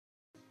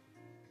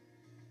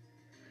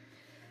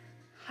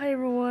Hi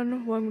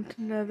everyone, welcome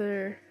to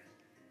another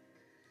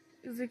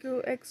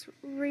Izuku X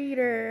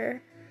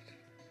Reader.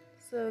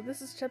 So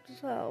this is chapter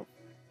 12.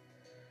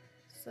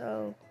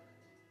 So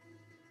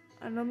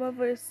I know my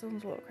voice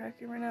sounds a little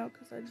cracky right now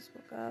because I just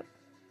woke up.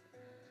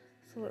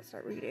 So let's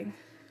start reading.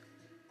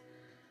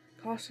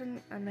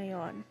 Caution, I may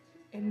yawn.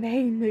 It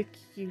may make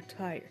you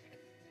tired.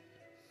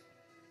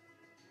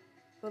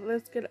 But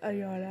let's get a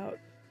yawn out.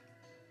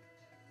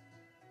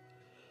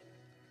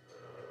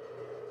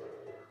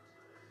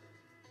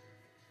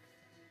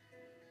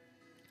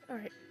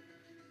 Alright.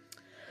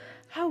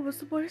 How was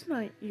the boys'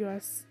 night? You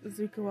asked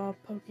Izuku while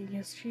poking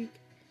his cheek.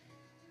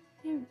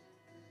 He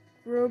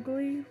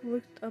groggily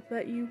looked up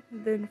at you,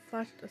 then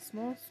flashed a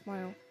small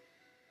smile.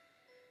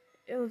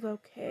 It was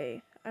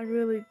okay. I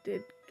really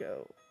did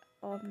go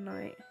all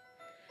night.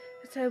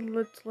 His head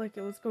looked like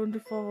it was going to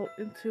fall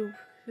into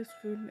his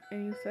food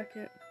any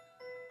second.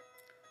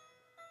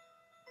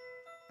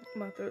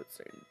 My throat's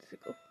starting to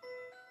tickle.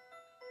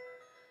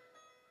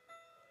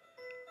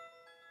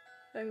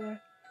 Hang on.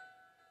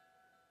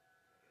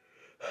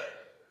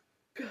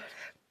 God.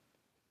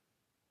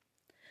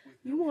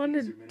 You want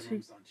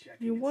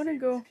to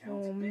go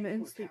home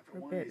and sleep for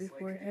a bit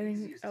before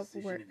heading out for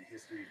work.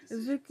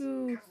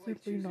 Izuku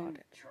simply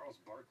nodded.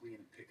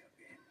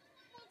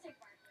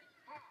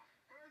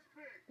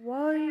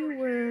 While you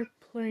were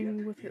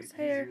playing with his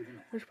hair,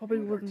 which probably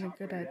wasn't a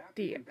good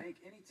idea.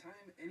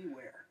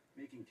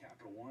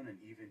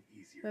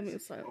 That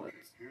means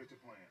silence. Here's the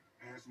plan.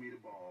 Pass me the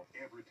ball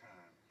every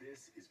time.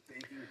 This is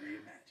banking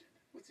reimagined.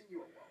 What's in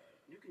your wallet?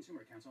 New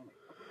consumer accounts only.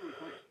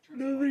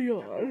 Another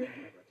yawn.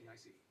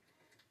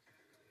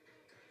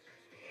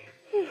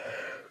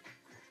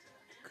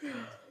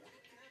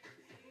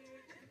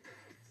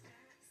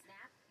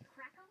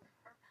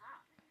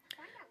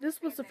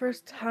 This was the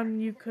first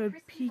time you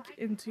could peek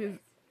into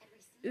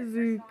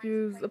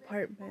Izuku's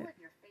apartment.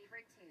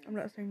 I'm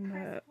not saying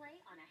that.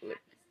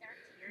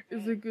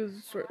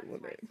 Izuku's short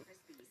little name.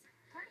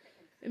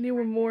 And you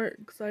were more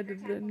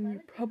excited than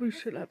you probably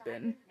should have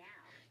been.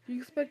 You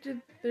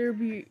expected there'd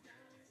be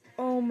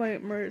All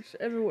Might merch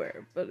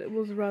everywhere, but it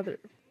was rather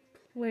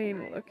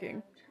plain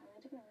looking.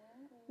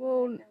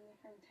 Well,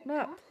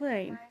 not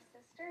plain,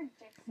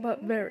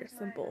 but very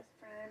simple.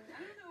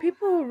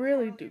 People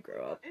really do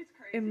grow up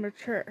and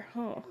mature,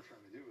 huh?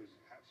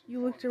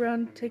 You looked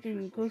around,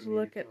 taking a closer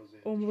look at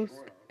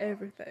almost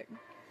everything.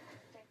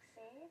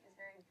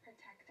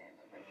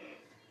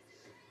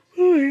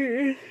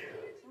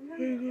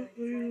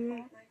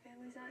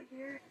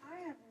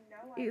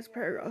 Each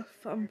paragraph,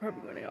 I'm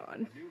probably going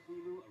on.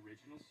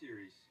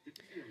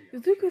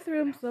 Izuku threw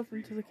himself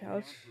onto the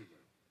couch,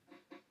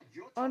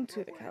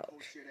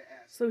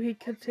 so he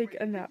could take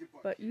a nap,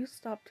 but you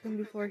stopped him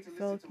before he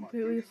fell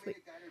completely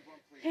asleep.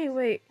 Hey,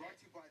 wait,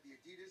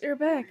 your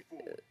back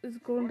is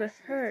going to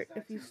hurt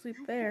if you sleep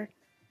there.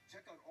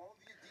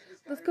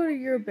 Let's go to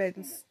your bed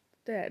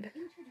instead.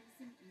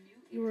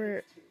 You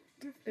were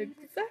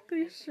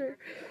exactly sure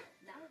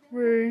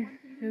where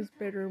his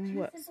bedroom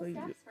was, so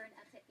you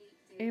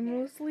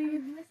aimlessly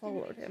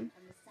followed him.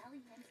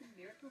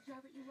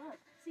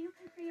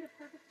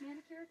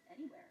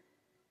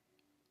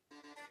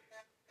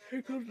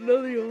 Here comes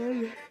another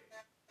yawn.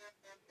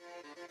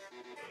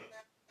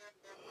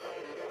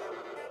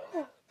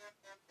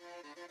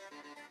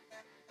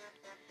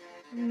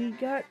 When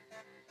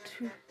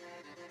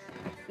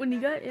you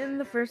got in,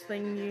 the first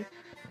thing you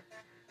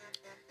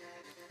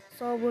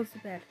saw was the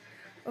bed.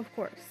 Of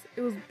course,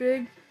 it was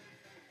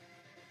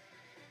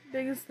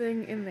biggest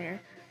thing in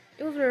there.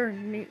 It was very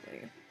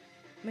neatly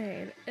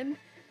made and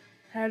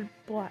had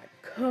black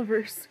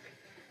covers.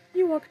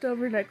 You walked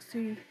over next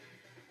to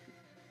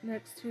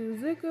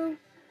Zuko,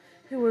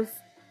 who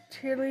was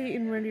tearily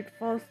and ready to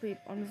fall asleep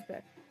on his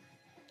bed.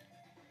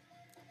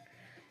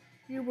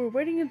 You were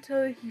waiting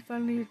until he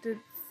finally did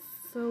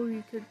so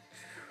you could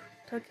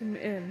tuck him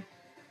in.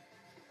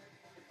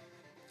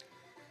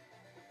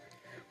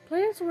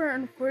 Plans were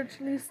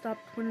unfortunately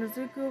stopped when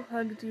Izuku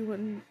hugged you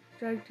and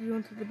dragged you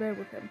into the bed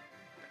with him.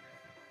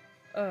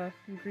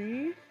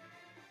 Agree?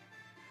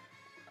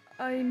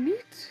 I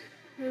need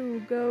to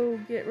go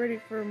get ready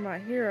for my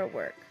hero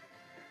work.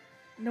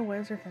 No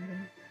answer from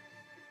him.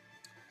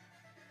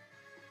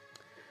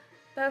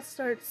 That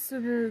starts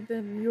sooner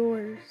than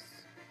yours.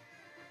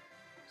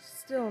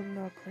 Still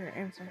no clear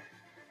answer.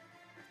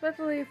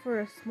 Especially for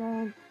a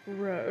small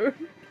growth.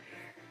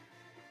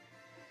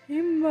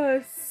 He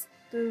must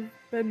have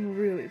been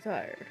really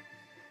tired.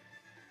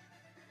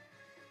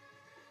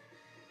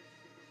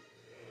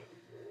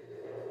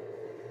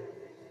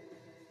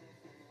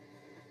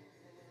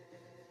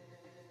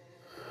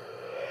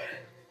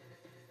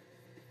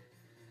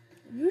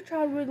 You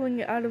tried wriggling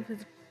it out of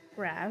his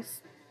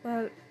grasp,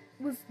 but it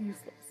was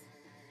useless.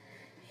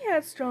 He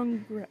had a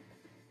strong grip.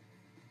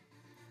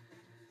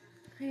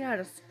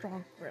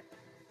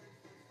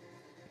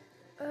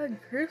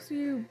 Curse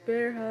you,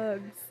 bear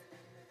hugs.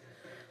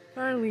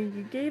 Finally,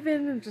 you gave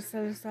in and just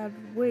set aside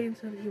to wait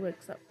until he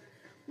wakes up.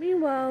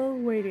 Meanwhile,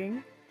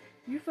 waiting,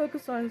 you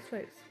focused on his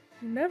face.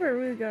 You never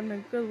really gotten a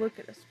good look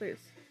at his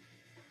face.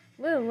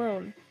 let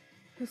alone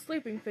his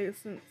sleeping face,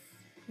 since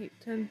he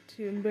tended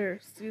to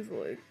embarrass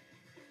easily.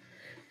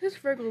 His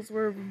freckles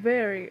were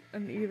very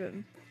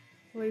unevenly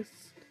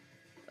placed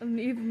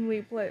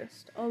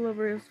all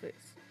over his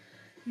face.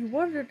 You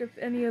wondered if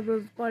any of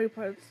those body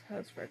parts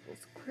has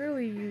freckles.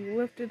 Clearly, you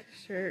lifted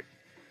his shirt,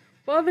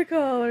 bought the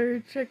collar,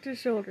 checked his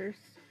shoulders.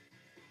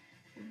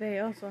 They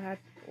also had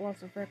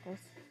lots of freckles.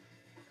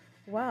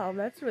 Wow,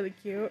 that's really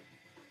cute.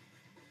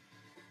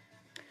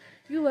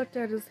 You looked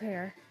at his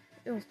hair.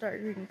 It was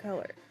dark green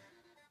color.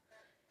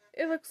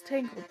 It looks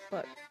tangled,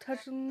 but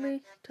touching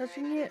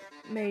it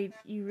made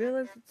you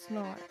realize it's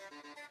not.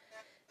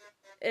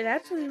 It's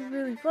actually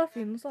really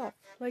fluffy and soft,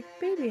 like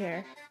baby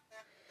hair.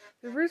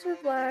 The roots were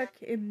black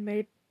and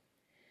made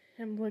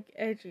him look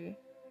edgy,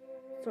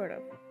 sort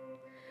of.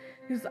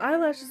 His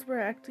eyelashes were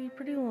actually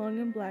pretty long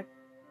and black.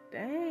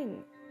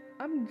 Dang,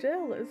 I'm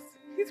jealous.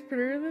 He's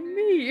prettier than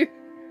me.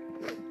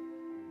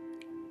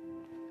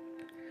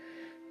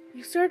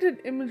 You started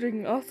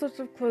imaging all sorts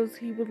of clothes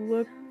he would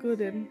look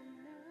good in.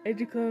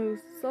 Edgy clothes,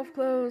 soft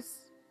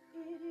clothes.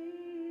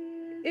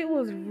 It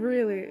was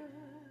really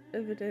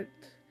evident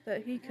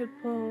that he could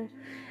pull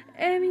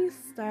any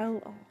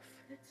style off.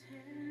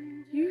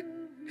 You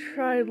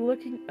tried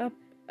looking up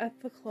at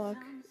the clock.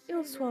 It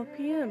was 12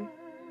 p.m.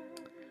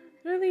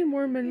 Barely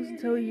more minutes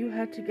until you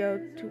had to go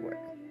to work.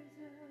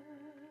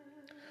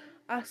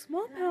 A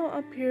small pout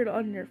appeared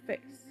on your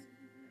face.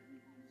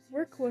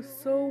 Work was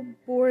so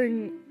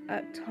boring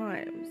at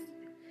times.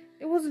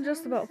 It wasn't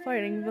just about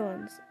fighting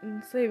villains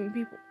and saving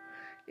people.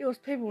 It was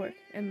paperwork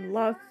and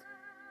lots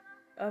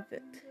of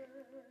it.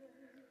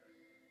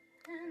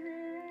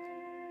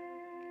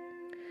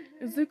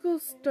 Izuku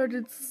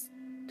started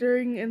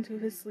stirring into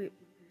his sleep.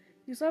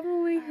 You saw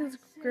only his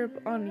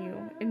grip on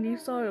you, and you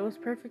saw it was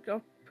perfect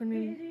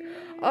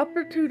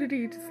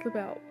opportunity to slip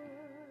out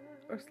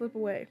or slip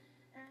away.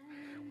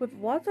 With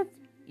lots of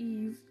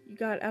ease, you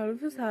got out of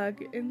his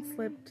hug and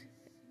slipped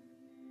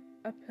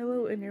a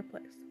pillow in your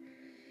place.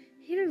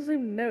 He didn't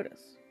seem to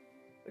notice,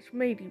 which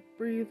made you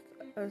breathe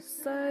a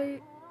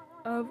sigh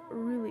of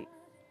relief.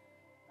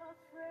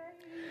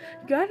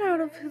 You got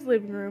out of his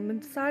living room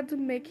and decided to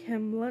make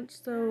him lunch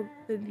so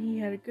that he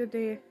had a good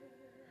day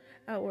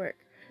at work.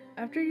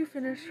 After you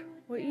finished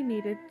what you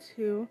needed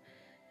to,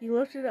 you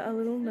lifted a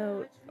little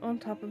note on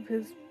top of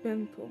his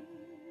bento.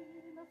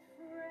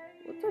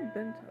 What's a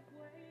bento?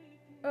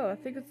 Oh, I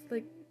think it's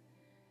like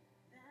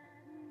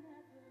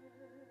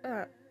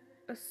a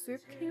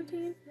soup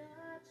canteen?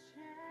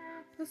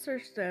 Let's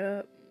search that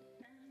up.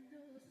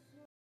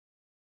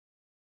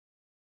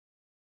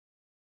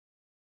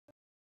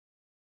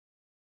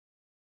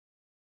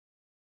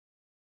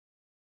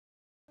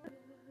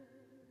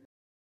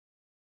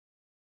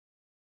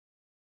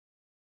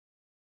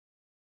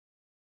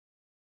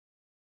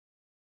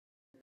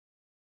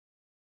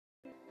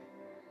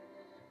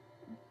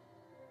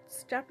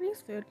 It's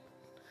Japanese food.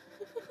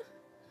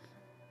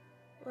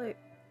 Like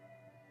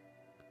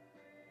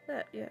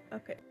that, yeah,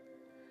 okay.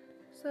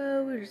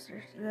 So we just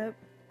searched it up.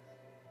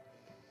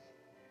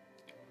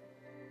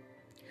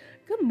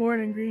 Good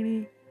morning,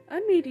 Greenie.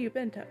 I made you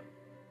bento,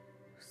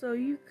 so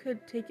you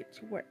could take it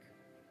to work.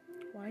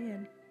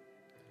 YN.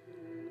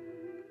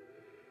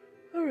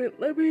 Alright,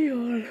 let me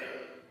on.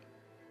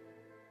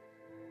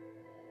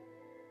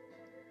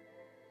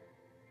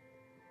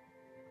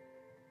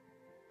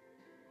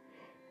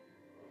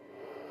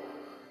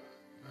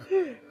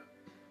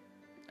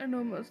 I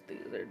know most of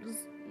these are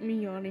just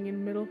me yawning in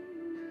the middle.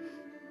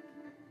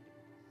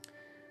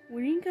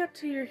 When you got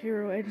to your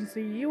hero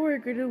agency, you were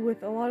greeted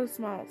with a lot of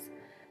smiles.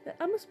 The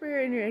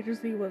atmosphere in your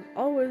agency was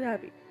always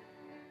happy.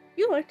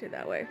 You liked it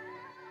that way.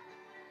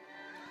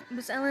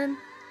 Miss Ellen,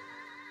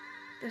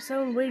 there's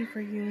someone waiting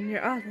for you in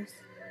your office.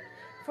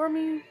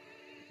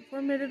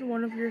 Formatted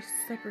one of your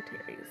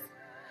secretaries.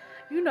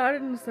 You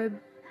nodded and said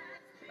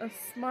a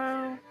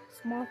small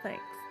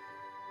thanks.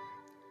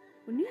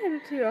 When you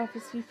headed to your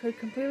office, you could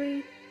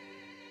completely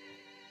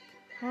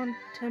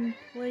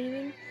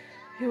contemplating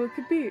who it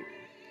could be.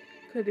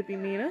 Could it be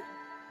Mina?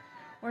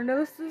 Or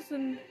another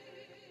citizen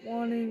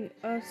wanting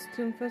us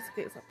to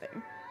investigate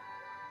something?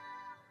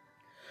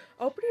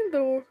 Opening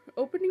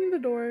the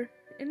door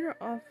in your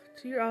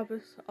to your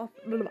office,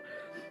 opening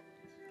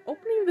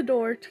the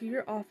door to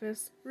your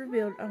office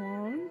revealed a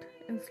long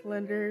and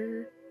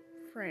slender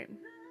frame.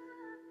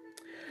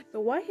 The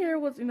white hair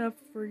was enough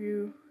for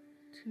you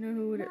to know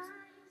who it is.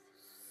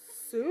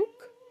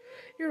 Sook?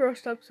 You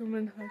rushed up to him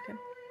and hugged him.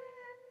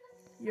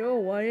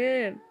 Yo,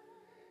 YN.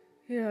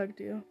 He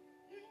hugged you.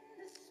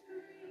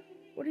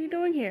 What are you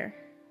doing here?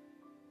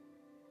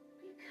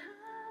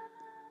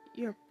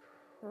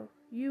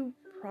 You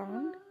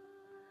prawned?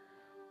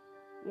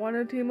 Want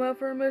to team up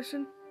for a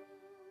mission?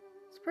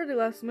 It's pretty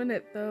last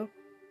minute, though.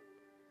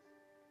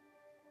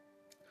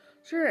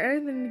 Sure,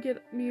 anything to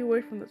get me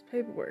away from this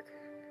paperwork.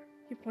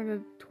 He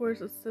pointed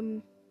towards a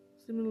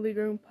seemingly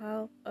grown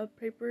pile of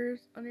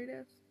papers on your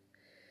desk.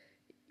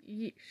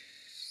 Yeesh,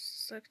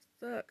 suck,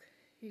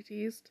 he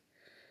teased.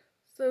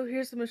 So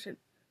here's the mission.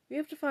 We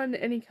have to find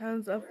any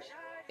kinds of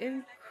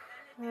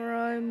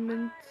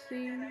crime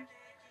scene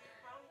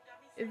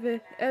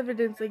with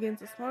evidence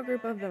against a small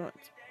group of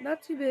villains.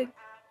 Not too big,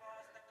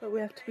 but we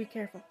have to be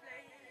careful.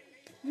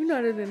 You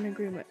nodded in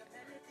agreement.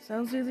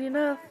 Sounds easy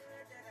enough.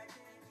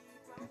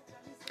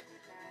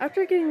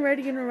 After getting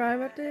ready and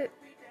arrive at the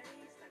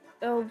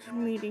Elge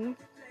meeting,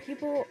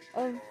 people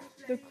of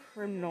the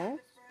criminal,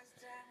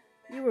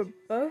 you were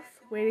both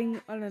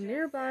waiting on a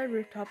nearby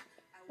rooftop,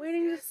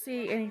 waiting to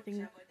see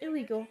anything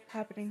illegal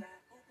happening.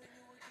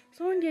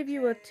 Someone gave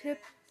you a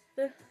tip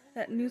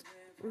that news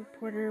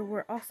reporter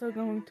were also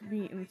going to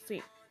be in the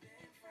scene.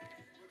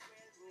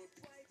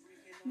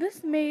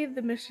 This made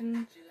the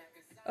mission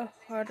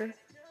 100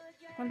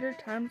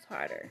 times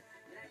harder.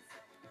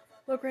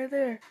 Look right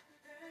there.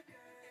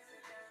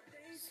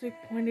 Suk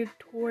pointed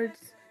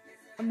towards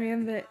a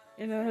man that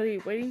in a hoodie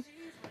waiting,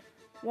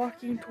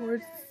 walking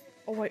towards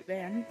a white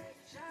van.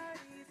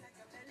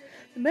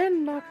 The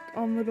man knocked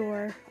on the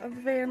door of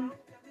the van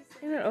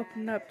and it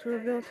opened up to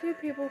reveal two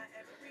people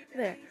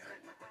there.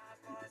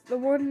 The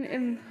one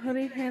in the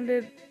hoodie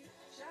handed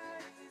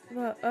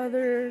the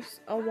others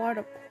a wad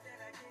of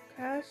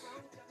cash,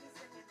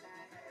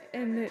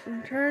 and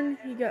in return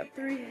he got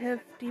 3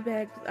 hefty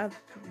bags of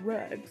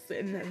drugs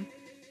in them.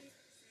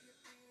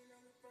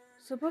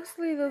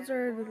 Supposedly those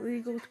are the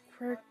legal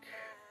quirk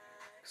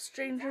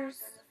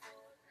exchangers.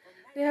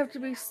 They have to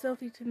be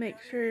stealthy to make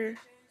sure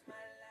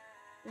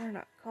we're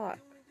not caught,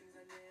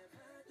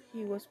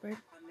 he whispered.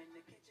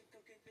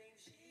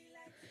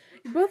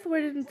 You both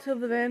waited until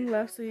the van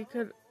left so you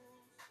could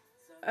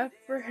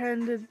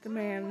apprehend the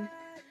man.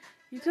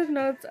 You took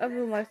notes of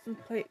the license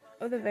plate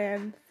of the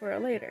van for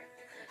later.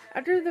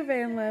 After the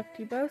van left,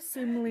 you both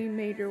seemingly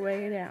made your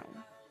way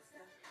down.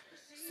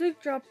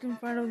 Suk dropped in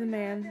front of the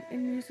man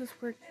and used his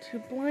quirk to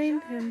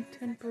blind him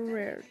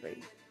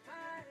temporarily.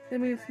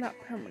 That means not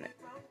permanent.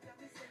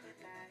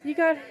 You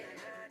got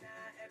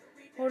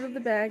hold of the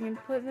bag and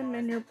put them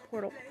in your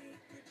portal.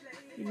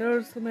 You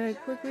noticed the man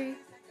quickly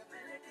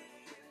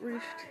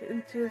reached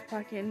into his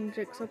pocket and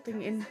injected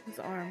something in his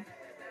arm.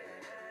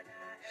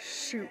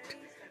 Shoot,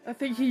 I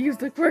think he used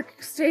the quirk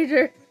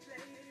exchanger,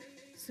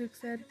 Suk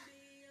said,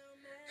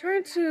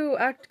 trying to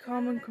act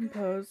calm and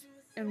composed,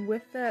 and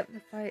with that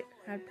the fight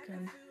had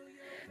begun.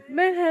 The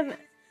man had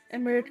a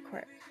mirrored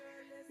quirk.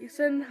 He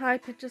sent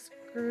high-pitched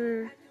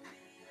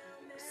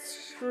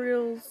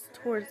shrills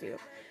towards you.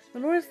 The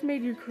noise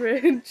made you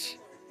cringe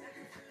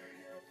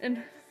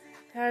and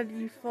had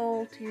you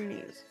fall to your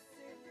knees.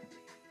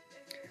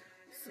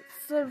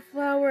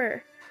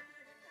 Sunflower!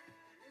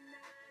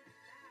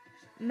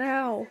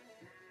 Now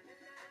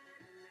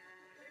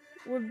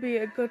would be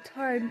a good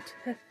time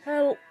to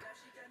help.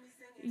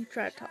 You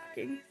tried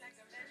talking.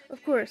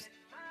 Of course.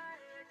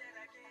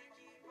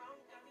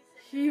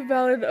 He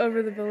bowed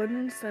over the villain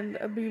and sent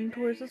a beam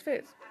towards his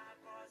face.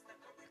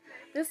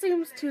 This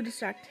seems to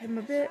distract him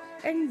a bit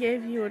and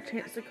gave you a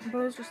chance to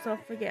compose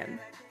yourself again.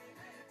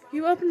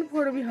 You opened the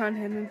portal behind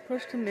him and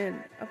pushed him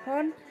in.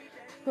 Upon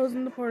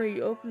closing the portal,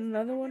 you opened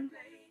another one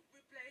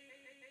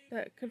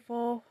that could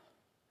fall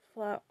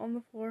flat on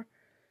the floor,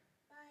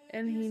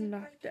 and he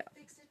knocked out.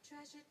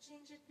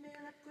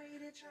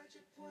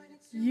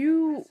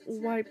 You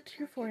wiped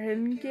your forehead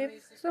and gave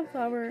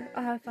Sunflower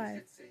a high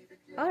five.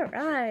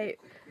 Alright,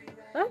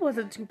 that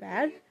wasn't too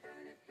bad,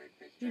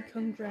 he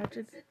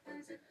congratulated.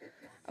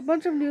 A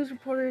bunch of news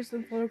reporters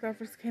and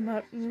photographers came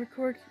out and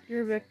recorded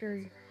your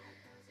victory,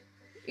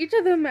 each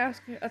of them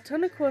asking a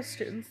ton of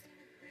questions.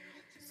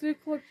 Suk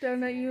looked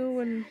down at you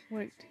and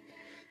winked.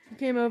 He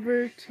came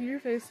over to your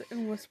face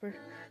and whispered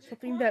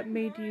something that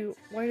made you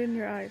widen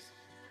your eyes.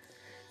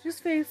 His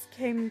face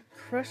came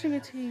crushing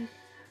into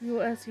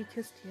you as he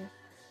kissed you.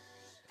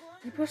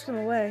 You pushed him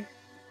away,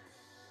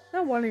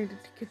 not wanting to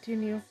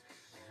continue.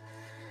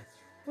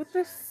 With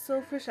this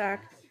selfish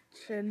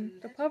action,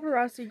 the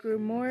paparazzi grew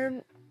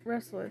more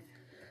restless.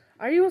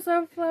 Are you and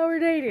Sunflower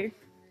dating?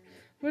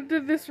 When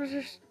did this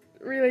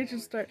relation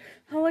start?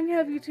 How long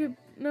have you two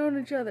known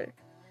each other?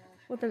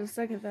 Within a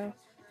second, though,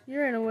 you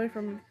ran away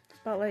from the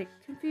spotlight,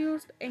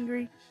 confused,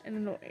 angry, and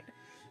annoyed.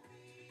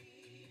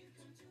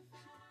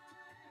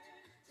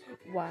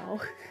 Wow.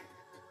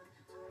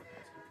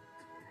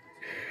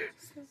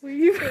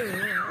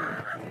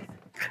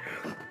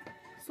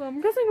 So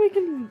I'm guessing we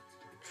can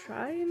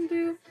try and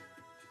do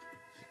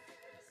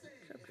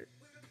chapter.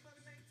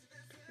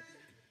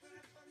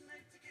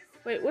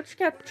 Wait, which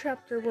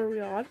chapter were we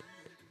on?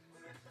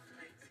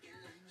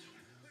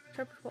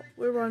 Chapter 12.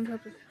 We were on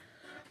chapter 12.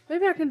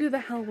 Maybe I can do the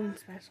Halloween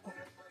special.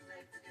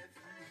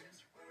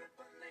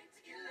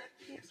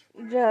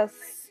 Just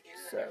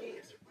so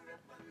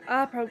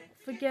I'll probably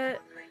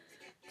forget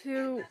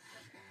to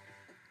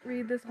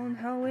read this on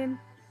Halloween,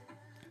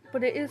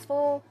 but it is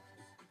fall,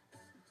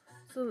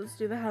 so let's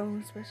do the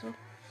Halloween special.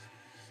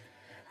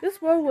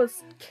 This world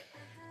was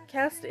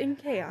cast in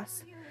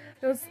chaos.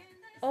 There was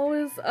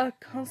always a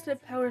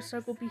constant power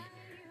struggle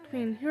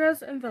between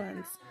heroes and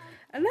villains,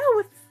 and now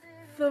with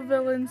the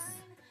villain's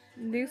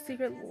new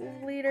secret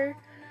leader,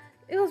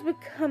 it was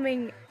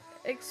becoming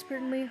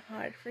extremely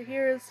hard for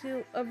heroes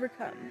to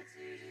overcome.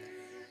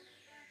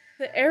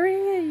 The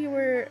area you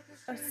were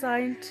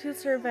assigned to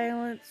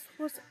surveillance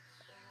was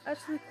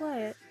actually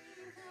quiet.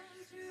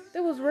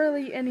 There was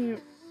rarely any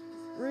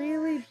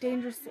really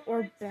dangerous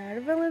or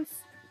bad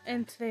villains,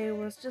 and today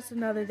was just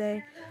another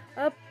day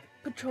of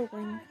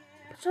patrolling.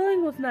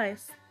 Patrolling was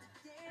nice.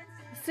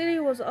 The city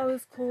was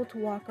always cool to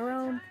walk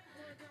around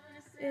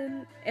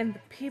in, and the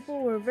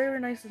people were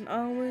very nice and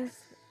always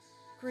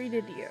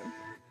greeted you.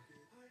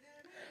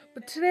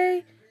 But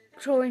today,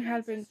 patrolling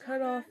had been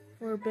cut off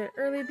for a bit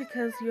early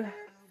because you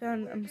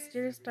found a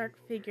mysterious dark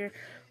figure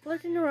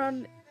lurking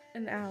around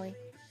an alley.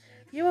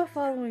 You were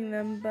following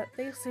them, but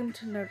they seemed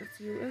to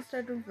notice you and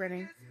started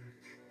running.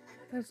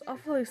 That's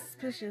awfully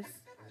suspicious.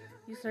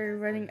 You started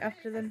running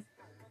after them,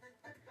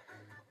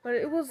 but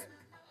it was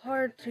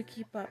hard to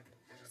keep up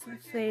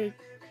since they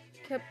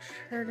kept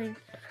turning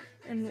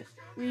and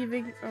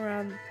weaving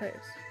around the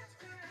place.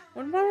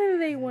 One morning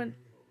they went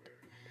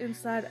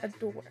inside a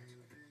door.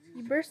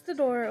 You burst the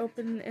door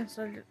open and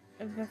started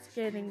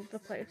investigating the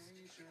place.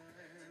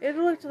 It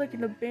looked like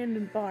an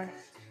abandoned bar.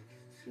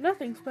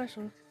 Nothing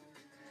special.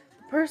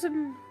 The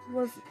person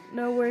was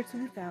nowhere to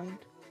be found.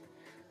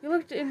 You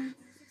looked in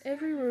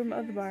every room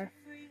of the bar,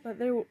 but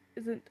there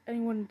isn't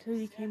anyone until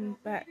you came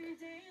back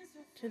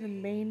to the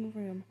main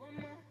room.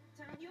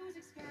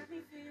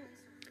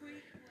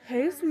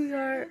 Hey,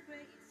 sweetheart.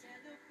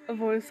 A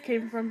voice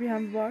came from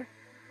behind the bar.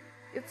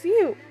 It's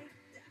you.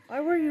 Why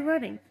were you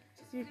running?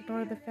 You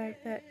ignored the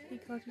fact that he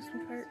called you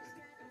sweetheart.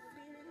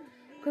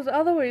 Because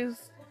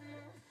otherwise,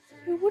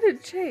 he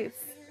wouldn't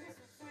chase.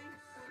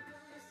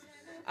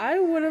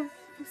 I would have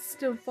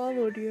still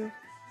followed you.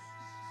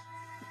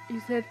 You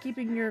said,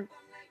 keeping your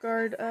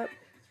guard up.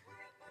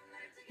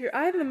 Your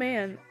eye the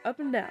man,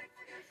 up and down.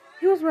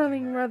 He was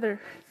wearing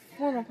rather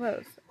formal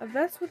clothes, a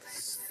vest with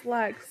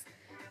slacks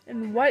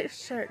and white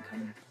shirt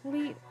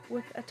complete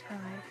with a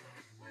tie.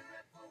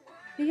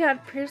 He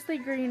had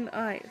piercing green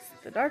eyes,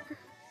 the darker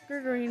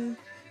green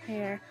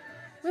hair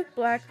with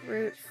black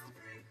roots.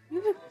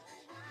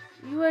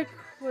 You like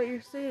what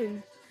you're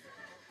seeing,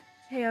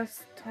 he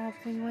asked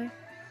tauntingly.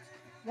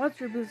 What's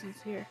your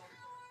business here?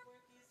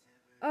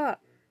 Ah,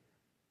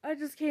 I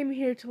just came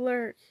here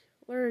to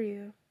lure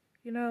you.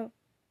 You know,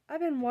 I've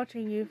been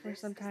watching you for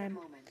some time,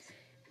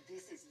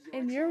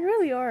 and you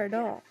really are a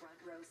doll.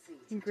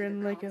 He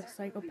grinned like a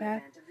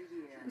psychopath.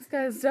 This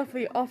guy is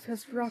definitely off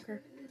his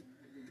rocker.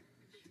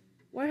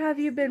 Why have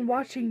you been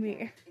watching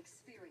me?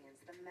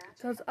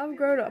 Because I've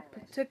grown a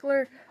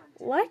particular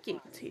liking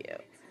to you.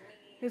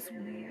 His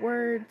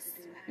words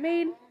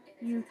made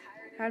you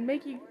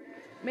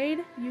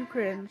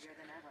cringe.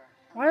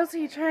 Why is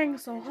he trying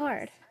so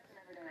hard?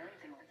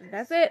 And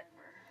that's it.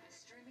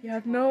 You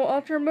have no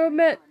alter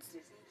movement.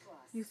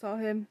 You saw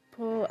him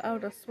pull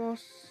out a small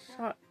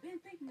shot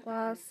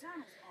glass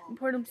and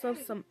pour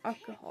himself some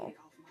alcohol.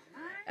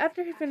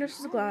 After he finished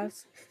his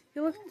glass, he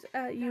looked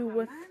at you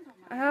with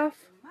a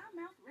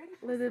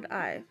half-lidded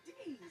eyes.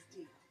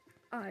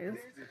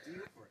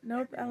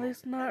 Nope, at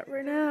least not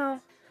right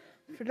now.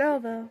 For now,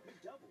 though,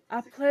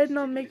 I planned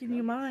on making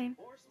you mine.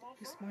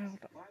 He smiled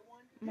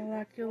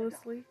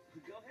miraculously.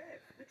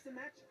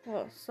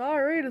 Well,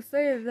 sorry to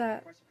say,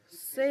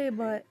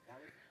 but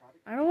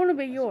I don't want to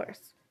be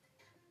yours.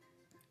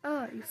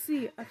 Ah, you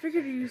see, I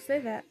figured you'd say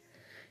that.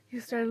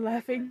 He started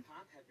laughing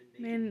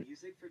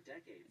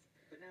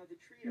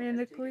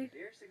manically.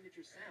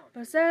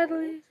 But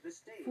sadly,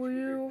 for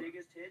you,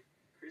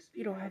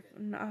 you don't have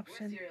an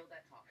option.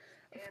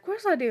 Of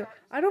course I do.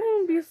 I don't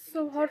want to be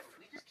so hard.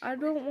 I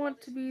don't want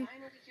to be.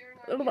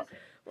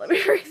 Let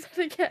me read that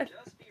again.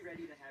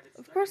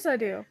 Of course I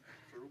do.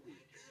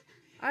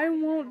 I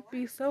won't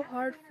be so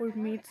hard for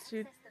me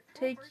to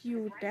take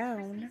you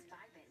down.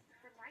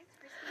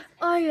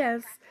 Ah,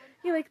 yes.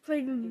 You like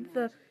playing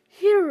the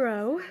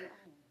hero,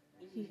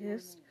 he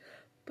hissed.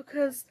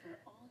 Because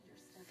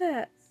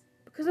of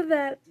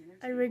that,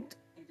 I rigged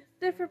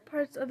different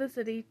parts of the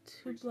city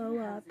to blow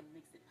up.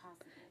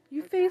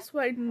 You face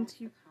whitened,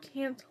 you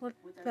can't let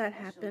that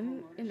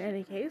happen in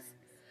any case.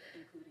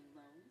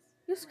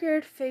 Your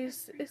scared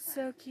face is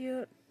so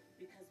cute.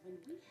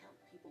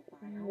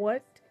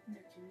 What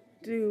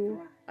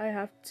do I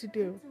have to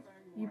do?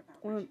 You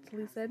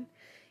bluntly said.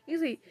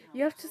 Easy,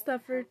 you have to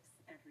suffer.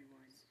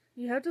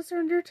 You have to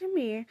surrender to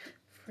me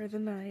for the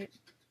night.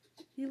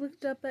 He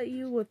looked up at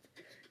you with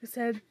his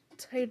head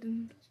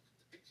tightly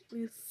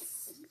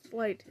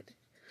slighted.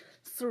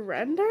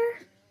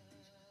 Surrender?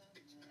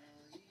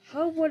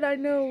 How would I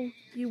know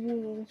you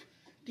will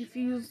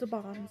defuse the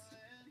bombs?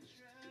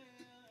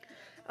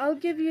 I'll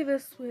give you the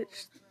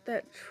switch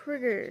that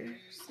triggers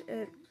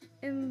it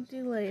in the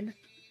delayed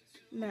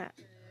map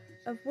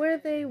of where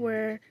they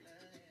are,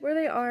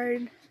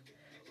 and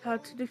how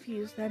to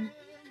defuse them.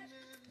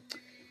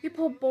 He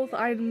pulled both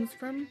items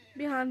from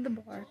behind the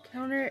bar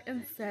counter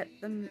and set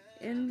them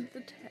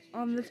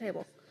on the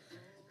table.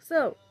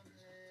 So,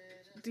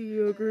 do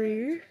you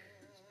agree?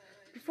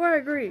 Before I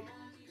agree,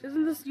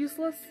 isn't this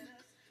useless?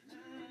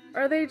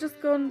 Are they just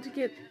going to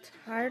get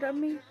tired of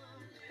me?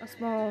 A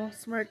small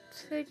smirk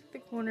ticked the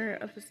corner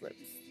of his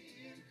lips.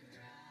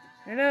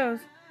 Who knows?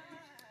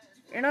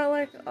 You're not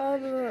like all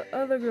the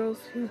other girls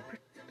who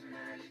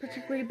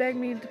particularly beg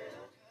me to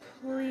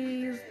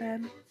please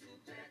them.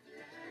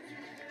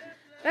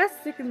 That's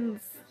sickening.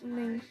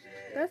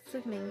 That's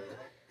sickening.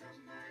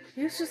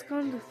 He's just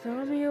going to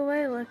throw me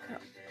away like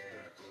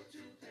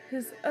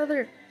his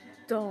other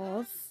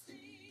dolls.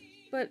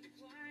 But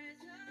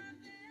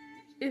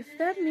if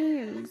it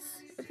means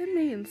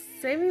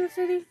saving the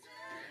city,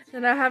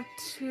 then I have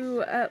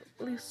to at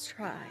least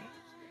try.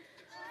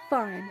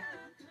 Fine.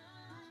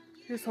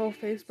 His whole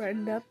face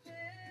brightened up.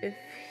 If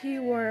he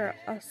were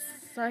a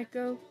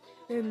psycho,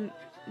 then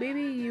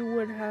maybe you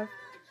would have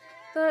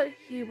thought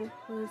he was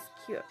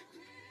cute.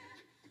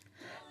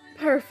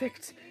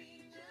 Perfect.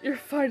 You're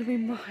finally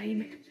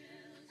mine.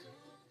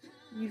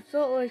 You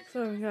felt like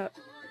throwing up.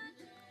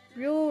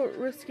 Real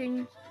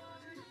risking,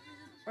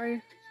 or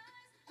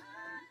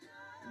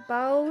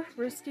bowel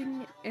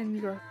risking in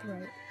your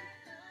throat.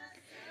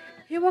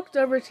 He walked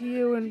over to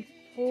you and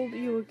pulled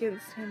you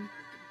against him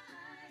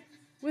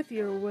with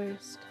your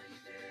waist.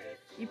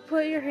 You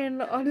put your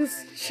hand on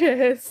his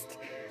chest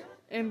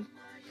in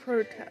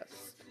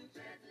protest.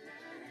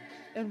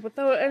 And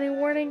without any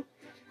warning,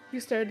 he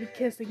started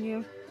kissing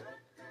you.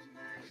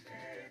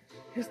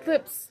 His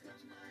lips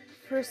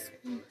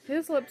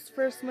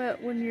first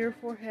met when your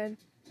forehead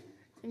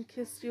and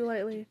kissed you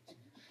lightly.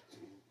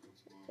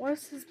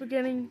 Was his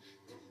beginning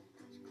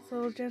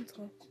so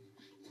gentle?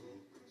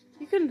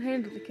 You couldn't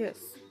handle the kiss,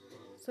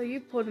 so you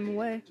pulled him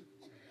away.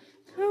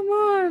 Come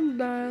on,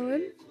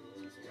 darling.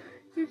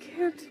 You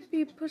can't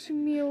be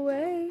pushing me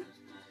away.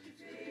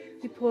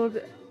 He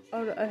pulled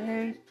out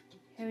a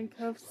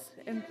handcuffs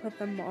and put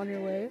them on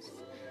your waist,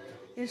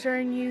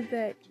 ensuring you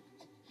that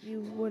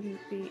you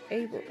wouldn't be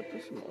able to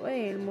push him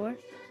away anymore.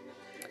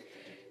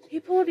 He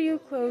pulled you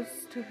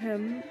close to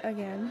him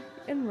again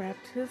and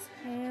wrapped his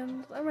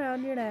hands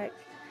around your neck,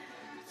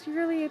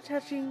 secretly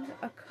attaching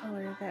a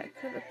collar that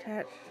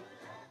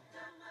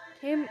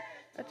came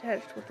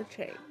attached with a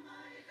chain.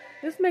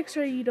 Just make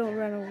sure you don't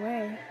run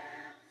away,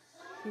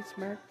 he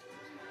smirked.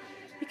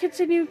 He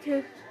continued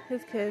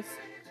his kiss,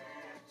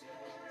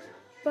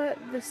 but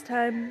this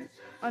time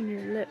on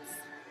your lips.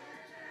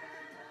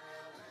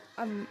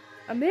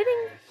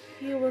 Admitting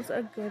he was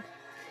a good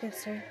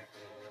kisser.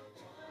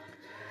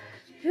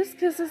 His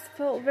kisses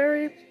felt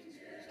very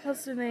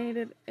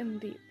passionate and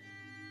deep.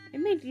 It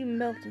made you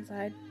melt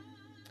inside.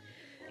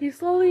 He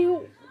slowly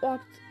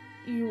walked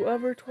you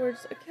over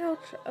towards a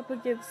couch up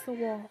against the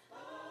wall.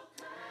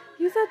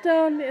 He sat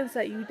down and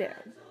sat you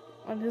down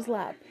on his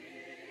lap.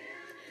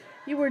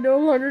 You were no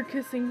longer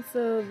kissing,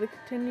 so to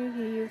continue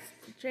he used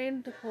the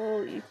chain to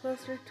pull you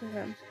closer to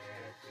him.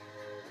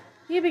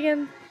 He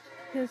began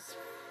his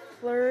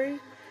flurry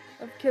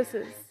of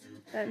kisses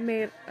that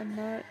made a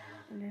knot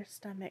in your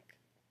stomach.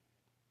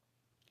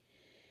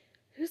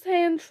 His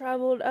hand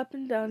traveled up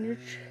and down your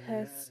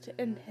chest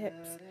and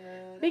hips,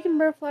 making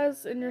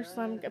butterflies in your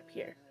stomach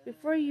appear.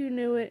 Before you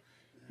knew it,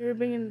 you were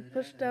being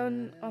pushed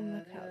down on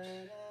the couch.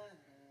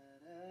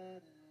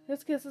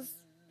 His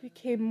kisses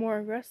became more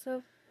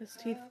aggressive, his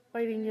teeth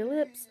biting your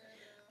lips.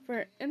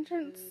 For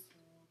entrance,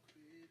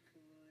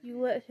 you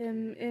let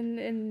him in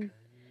and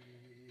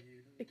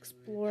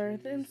explore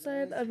the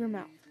inside of your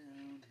mouth.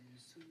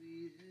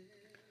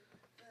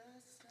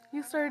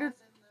 You started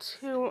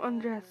to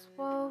undress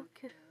while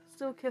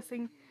still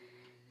kissing.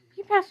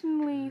 He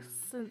passionately,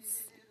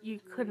 since you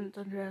couldn't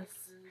undress.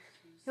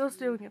 He was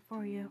doing it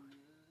for you.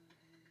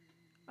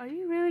 Are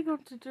you really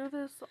going to do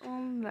this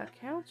on that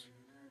couch?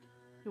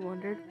 You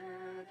wondered.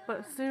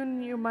 But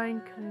soon your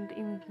mind couldn't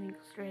even think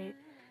straight.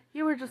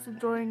 You were just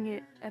enjoying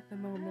it at the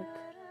moment,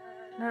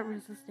 not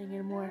resisting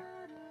anymore.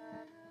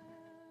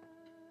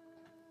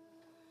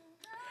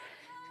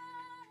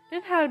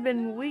 It had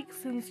been weeks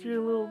since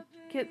your little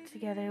get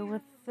together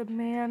with the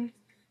man.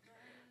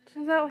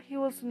 Turns out he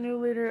was the new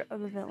leader of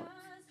the villains,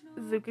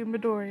 Zuki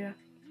Midoriya.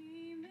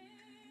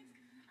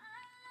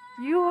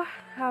 You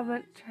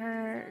haven't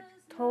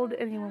told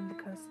anyone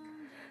because,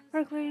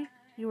 frankly,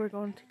 you were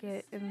going to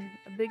get in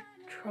a big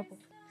trouble,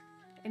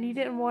 and you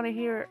didn't want to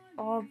hear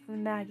all the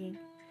nagging.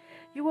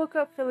 You woke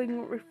up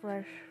feeling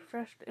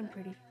refreshed and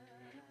pretty.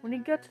 When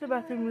you got to the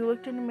bathroom, you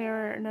looked in the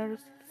mirror and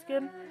noticed the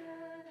skin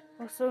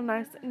was so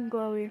nice and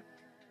glowy.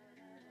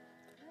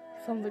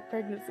 Sounds like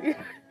pregnancy.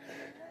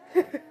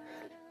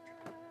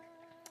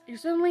 You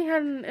suddenly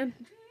had an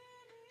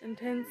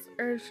intense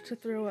urge to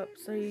throw up,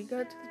 so you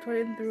got to the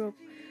toilet and threw up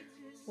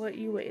what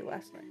you ate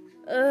last night.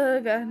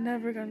 Ugh, I'm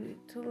never going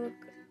to look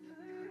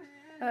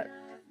at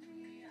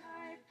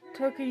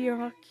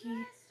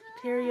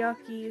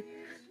teriyaki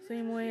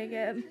same way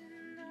again.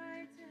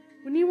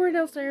 When you were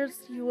downstairs,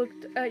 you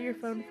looked at your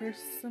phone for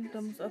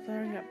symptoms of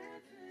throwing up.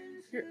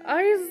 Your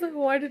eyes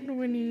widened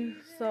when you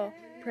saw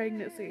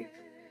pregnancy.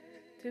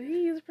 Did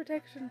he use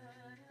protection?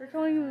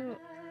 Recalling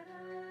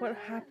what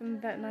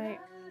happened that night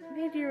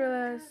made you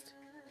realize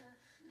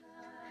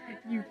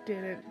you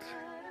didn't.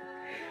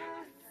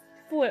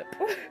 Flip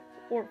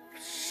or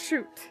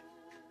shoot.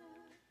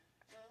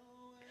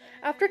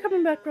 After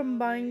coming back from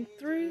buying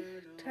 3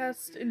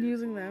 tests and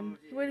using them,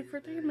 he waited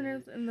for 3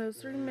 minutes, and those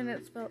 3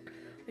 minutes felt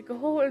like a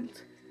whole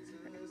eternity.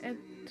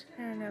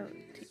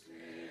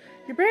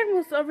 Your brain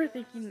was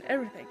overthinking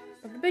everything,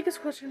 but the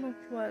biggest question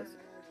was,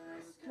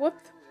 what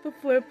the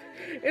flip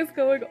is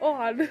going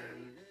on?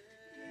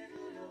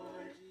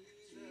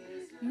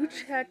 You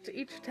checked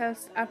each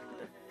test after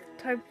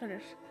the time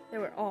finished. They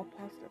were all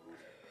positive.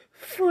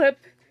 Flip!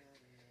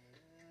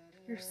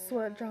 Your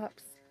sweat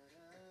drops.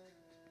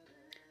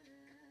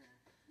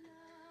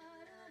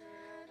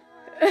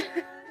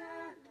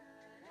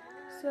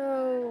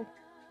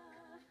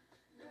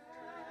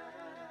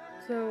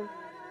 So,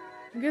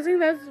 I'm guessing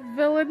that's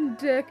villain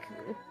Dick.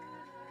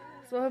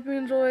 So I hope you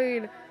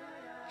enjoyed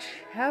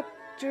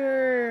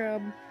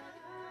chapter,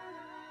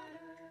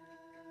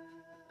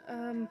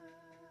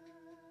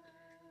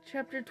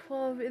 chapter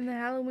 12 in the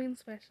Halloween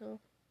special.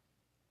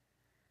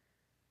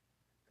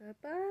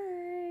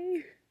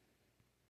 Goodbye.